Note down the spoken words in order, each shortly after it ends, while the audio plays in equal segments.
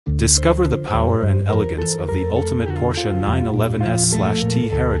Discover the power and elegance of the ultimate Porsche 911S/T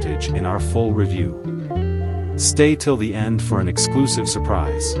Heritage in our full review. Stay till the end for an exclusive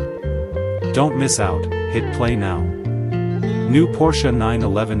surprise. Don't miss out, hit play now. New Porsche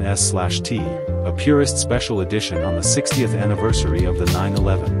 911S/T, a purist special edition on the 60th anniversary of the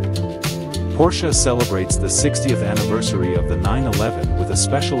 911. Porsche celebrates the 60th anniversary of the 911 with a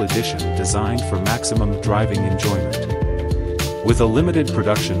special edition designed for maximum driving enjoyment. With a limited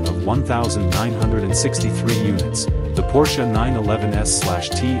production of 1,963 units, the Porsche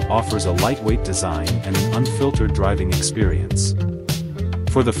 911S/T offers a lightweight design and an unfiltered driving experience.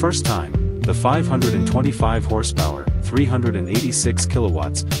 For the first time, the 525 horsepower, 386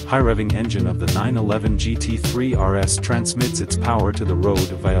 kilowatts, high-revving engine of the 911 GT3 RS transmits its power to the road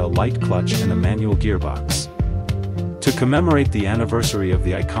via a light clutch and a manual gearbox. To commemorate the anniversary of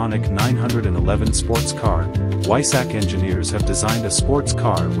the iconic 911 sports car, Weissach engineers have designed a sports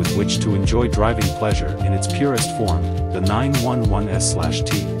car with which to enjoy driving pleasure in its purest form, the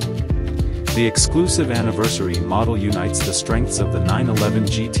 911S/T. The exclusive anniversary model unites the strengths of the 911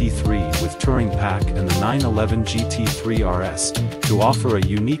 GT3 with Touring Pack and the 911 GT3 RS, to offer a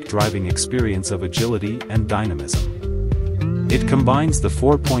unique driving experience of agility and dynamism. It combines the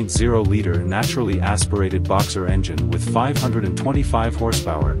 4.0-liter naturally aspirated boxer engine with 525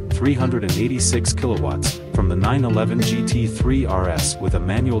 horsepower, 386 kilowatts, from the 911 GT3 RS with a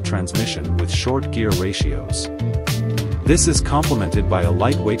manual transmission with short gear ratios. This is complemented by a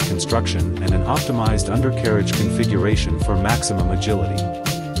lightweight construction and an optimized undercarriage configuration for maximum agility.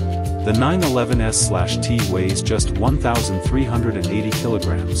 The 911S/T weighs just 1,380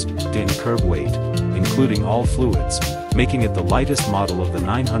 kilograms, in curb weight, including all fluids, making it the lightest model of the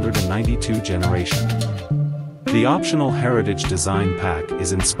 992 generation. The optional Heritage design pack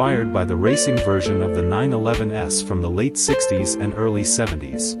is inspired by the racing version of the 911S from the late 60s and early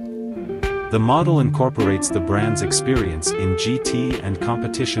 70s. The model incorporates the brand's experience in GT and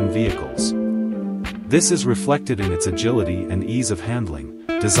competition vehicles. This is reflected in its agility and ease of handling,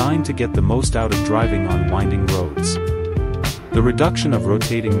 designed to get the most out of driving on winding roads. The reduction of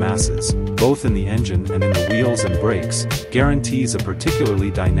rotating masses, both in the engine and in the wheels and brakes, guarantees a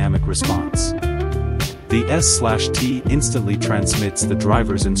particularly dynamic response. The S/T instantly transmits the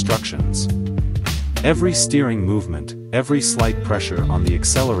driver's instructions. Every steering movement, every slight pressure on the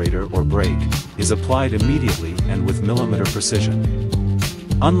accelerator or brake, is applied immediately and with millimeter precision.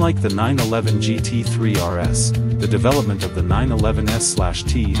 Unlike the 911 GT3 RS, the development of the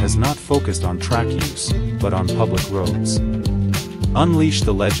 911S/T has not focused on track use, but on public roads. Unleash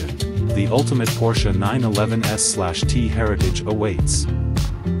the legend, the ultimate Porsche 911S/T Heritage awaits.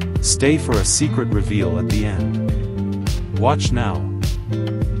 Stay for a secret reveal at the end. Watch now.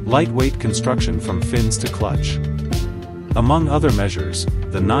 Lightweight construction from fins to clutch. Among other measures,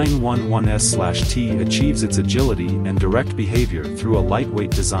 the 911S/T achieves its agility and direct behavior through a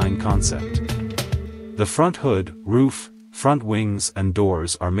lightweight design concept. The front hood, roof, front wings and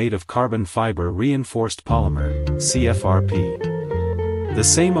doors are made of carbon fiber reinforced polymer, CFRP. The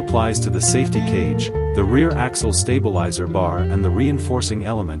same applies to the safety cage, the rear axle stabilizer bar and the reinforcing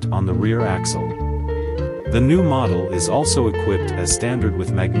element on the rear axle. The new model is also equipped as standard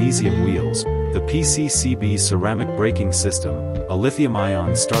with magnesium wheels, the PCCB ceramic braking system, a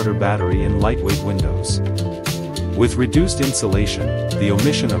lithium-ion starter battery and lightweight windows. With reduced insulation, the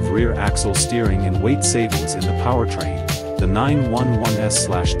omission of rear axle steering and weight savings in the powertrain, the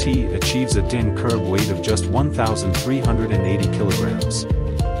 911S/T achieves a din curb weight of just 1,380 kilograms.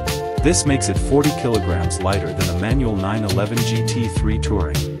 This makes it 40 kilograms lighter than a manual 911 GT3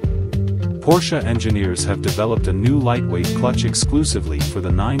 Touring. Porsche engineers have developed a new lightweight clutch exclusively for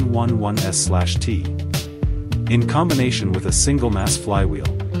the 911S/T. In combination with a single-mass flywheel,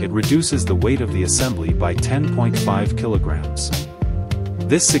 it reduces the weight of the assembly by 10.5 kilograms.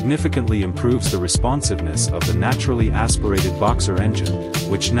 This significantly improves the responsiveness of the naturally aspirated boxer engine,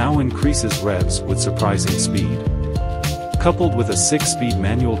 which now increases revs with surprising speed. Coupled with a 6-speed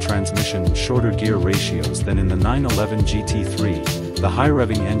manual transmission and shorter gear ratios than in the 911 GT3, the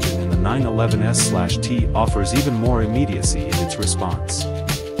high-revving engine in the 911S/T offers even more immediacy in its response.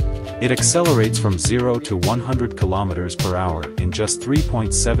 It accelerates from 0 to 100 km per hour in just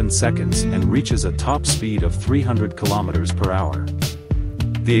 3.7 seconds and reaches a top speed of 300 km per hour.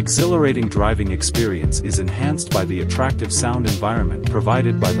 The exhilarating driving experience is enhanced by the attractive sound environment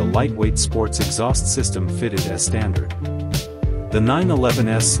provided by the lightweight sports exhaust system fitted as standard. The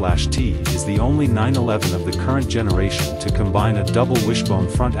 911S/T is the only 911 of the current generation to combine a double wishbone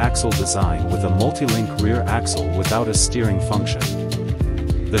front axle design with a multi-link rear axle without a steering function.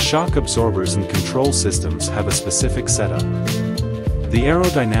 The shock absorbers and control systems have a specific setup. The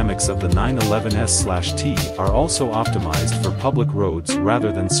aerodynamics of the 911S/T are also optimized for public roads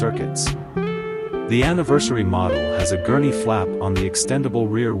rather than circuits. The anniversary model has a gurney flap on the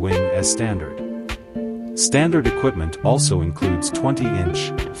extendable rear wing as standard. Standard equipment also includes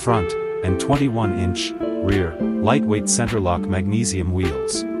 20-inch front and 21-inch rear lightweight centerlock magnesium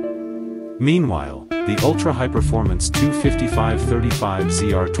wheels. Meanwhile, the ultra-high-performance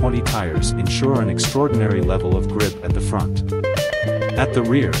 255/35 tires ensure an extraordinary level of grip at the front. At the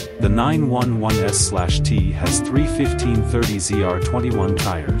rear, the 911S/T has three 1530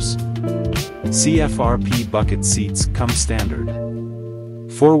 tires. CFRP bucket seats come standard.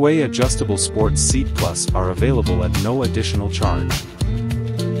 Four-way adjustable sports seat plus are available at no additional charge.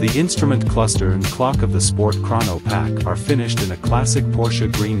 The instrument cluster and clock of the Sport Chrono Pack are finished in a classic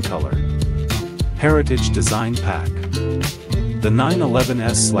Porsche green color. Heritage Design Pack. The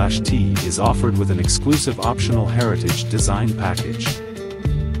 911S/T is offered with an exclusive optional Heritage Design Package.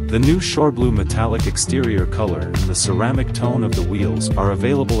 The new shoreblue metallic exterior color and the ceramic tone of the wheels are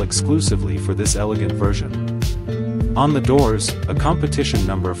available exclusively for this elegant version. On the doors, a competition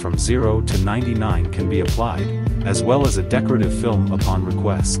number from 0 to 99 can be applied, as well as a decorative film upon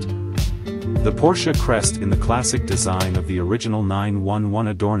request. The Porsche crest in the classic design of the original 911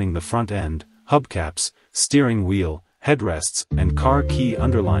 adorning the front end, hubcaps, steering wheel, headrests, and car key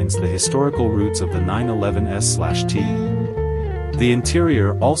underlines the historical roots of the 911S/T. The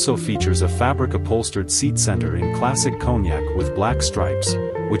interior also features a fabric-upholstered seat center in classic cognac with black stripes,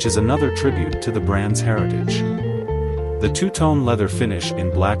 which is another tribute to the brand's heritage. The two-tone leather finish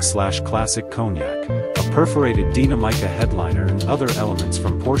in black/classic cognac, a perforated Dinamica headliner and other elements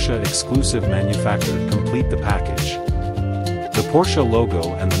from Porsche exclusive manufacturer complete the package. The Porsche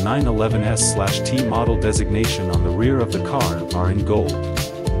logo and the 911S/T model designation on the rear of the car are in gold.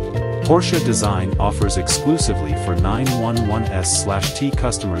 Porsche Design offers exclusively for 911S/T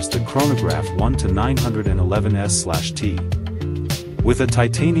customers the chronograph 1 to 911S/T. With a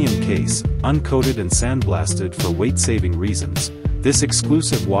titanium case, uncoated and sandblasted for weight-saving reasons, this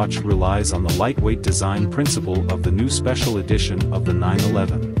exclusive watch relies on the lightweight design principle of the new special edition of the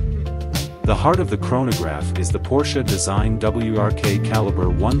 911. The heart of the chronograph is the Porsche Design WRK Caliber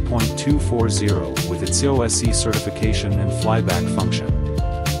 1.240 with its OSC certification and flyback function.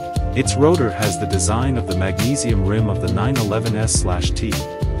 Its rotor has the design of the magnesium rim of the 911S/T.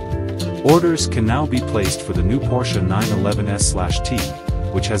 Orders can now be placed for the new Porsche 911S/T,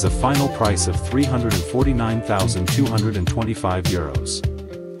 which has a final price of €349,225.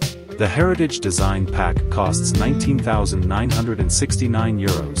 The Heritage Design Pack costs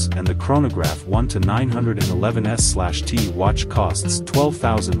 €19,969 and the chronograph 1 to 911S/T watch costs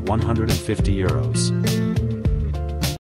 €12,150.